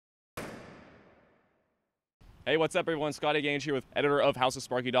Hey, what's up, everyone? Scotty Gange here with editor of House of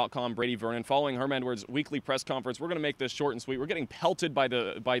Sparky.com, Brady Vernon. Following Herm Edwards' weekly press conference, we're going to make this short and sweet. We're getting pelted by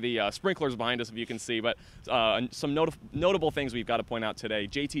the sprinklers behind us, if you can see, but some notable things we've got to point out today.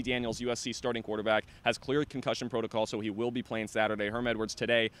 JT Daniels, USC starting quarterback, has cleared concussion protocol, so he will be playing Saturday. Herm Edwards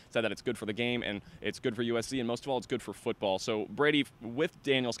today said that it's good for the game, and it's good for USC, and most of all, it's good for football. So, Brady, with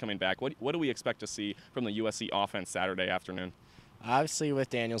Daniels coming back, what do we expect to see from the USC offense Saturday afternoon? Obviously, with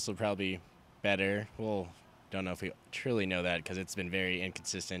Daniels, will probably be better. We'll don't know if we truly know that because it's been very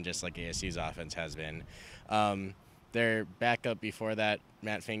inconsistent, just like ASU's offense has been. Their backup before that,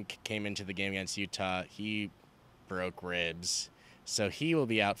 Matt Fink, came into the game against Utah. He broke ribs, so he will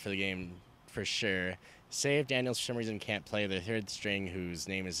be out for the game for sure. Say if Daniels for some reason can't play, the third string, whose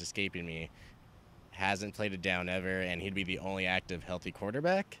name is escaping me, hasn't played it down ever, and he'd be the only active healthy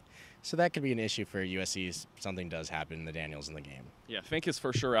quarterback. So that could be an issue for USC if something does happen to the Daniels in the game. Yeah, Fink is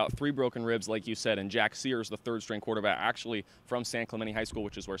for sure out. 3 broken ribs, like you said, and Jack Sears, the third-string quarterback, actually from San Clemente High School,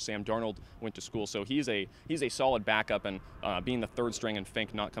 which is where Sam Darnold went to school. So he's a solid backup, and being the third string and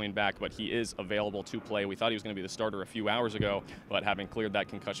Fink not coming back, but he is available to play. We thought he was going to be the starter a few hours ago, but having cleared that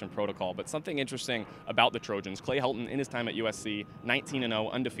concussion protocol. But something interesting about the Trojans, Clay Helton, in his time at USC,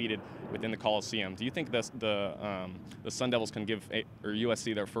 19-0, undefeated within the Coliseum. Do you think the Sun Devils can give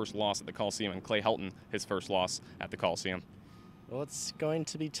USC their first loss at the Coliseum and Clay Helton his first loss at the Coliseum? Well, it's going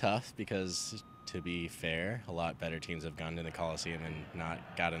to be tough because, to be fair, a lot better teams have gone to the Coliseum and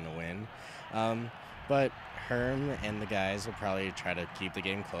not gotten a win. But Herm and the guys will probably try to keep the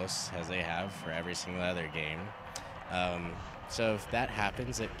game close, as they have for every single other game. So if that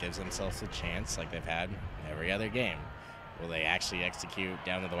happens, it gives themselves a chance like they've had every other game. Will they actually execute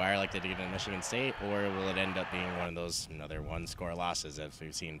down to the wire like they did in Michigan State, or will it end up being one of those another one-score losses as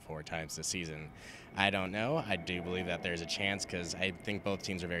we've seen 4 times this season? I don't know. I do believe that there's a chance because I think both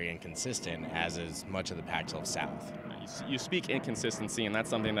teams are very inconsistent, as is much of the Pac-12 South. You speak inconsistency, and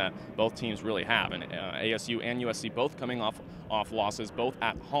that's something that both teams really have. And ASU and USC both coming off losses, both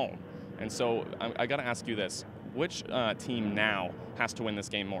at home. And so I got to ask you this. Which team now has to win this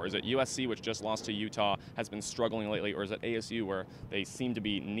game more? Is it USC, which just lost to Utah, has been struggling lately, or is it ASU, where they seem to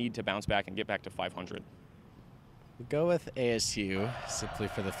need to bounce back and get back to 500? We'll go with ASU simply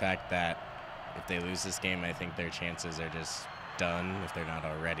for the fact that if they lose this game, I think their chances are just done if they're not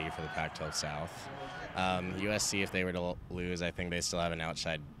already for the Pac-12 South. USC, if they were to lose, I think they still have an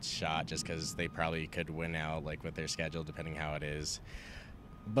outside shot just because they probably could win out like with their schedule, depending how it is.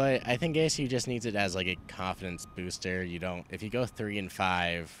 But I think ASU just needs it as like a confidence booster. If you go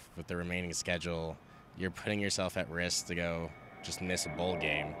 3-5 with the remaining schedule, you're putting yourself at risk to go just miss a bowl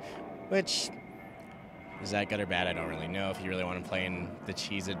game, which is that good or bad? I don't really know. If you really want to play in the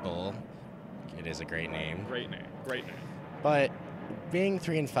Cheez-It Bowl, it is a great name. Great name. Great name. But being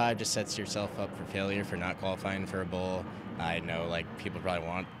 3-5 just sets yourself up for failure for not qualifying for a bowl. I know like people probably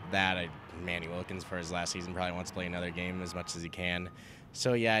want that. Manny Wilkins for his last season probably wants to play another game as much as he can.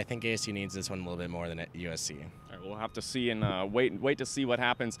 So yeah, I think ASU needs this one a little bit more than USC. All right, we'll have to see and wait to see what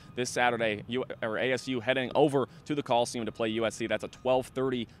happens this Saturday. ASU heading over to the Coliseum to play USC. That's a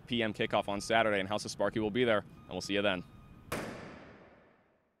 12:30 p.m. kickoff on Saturday, and House of Sparky will be there, and we'll see you then.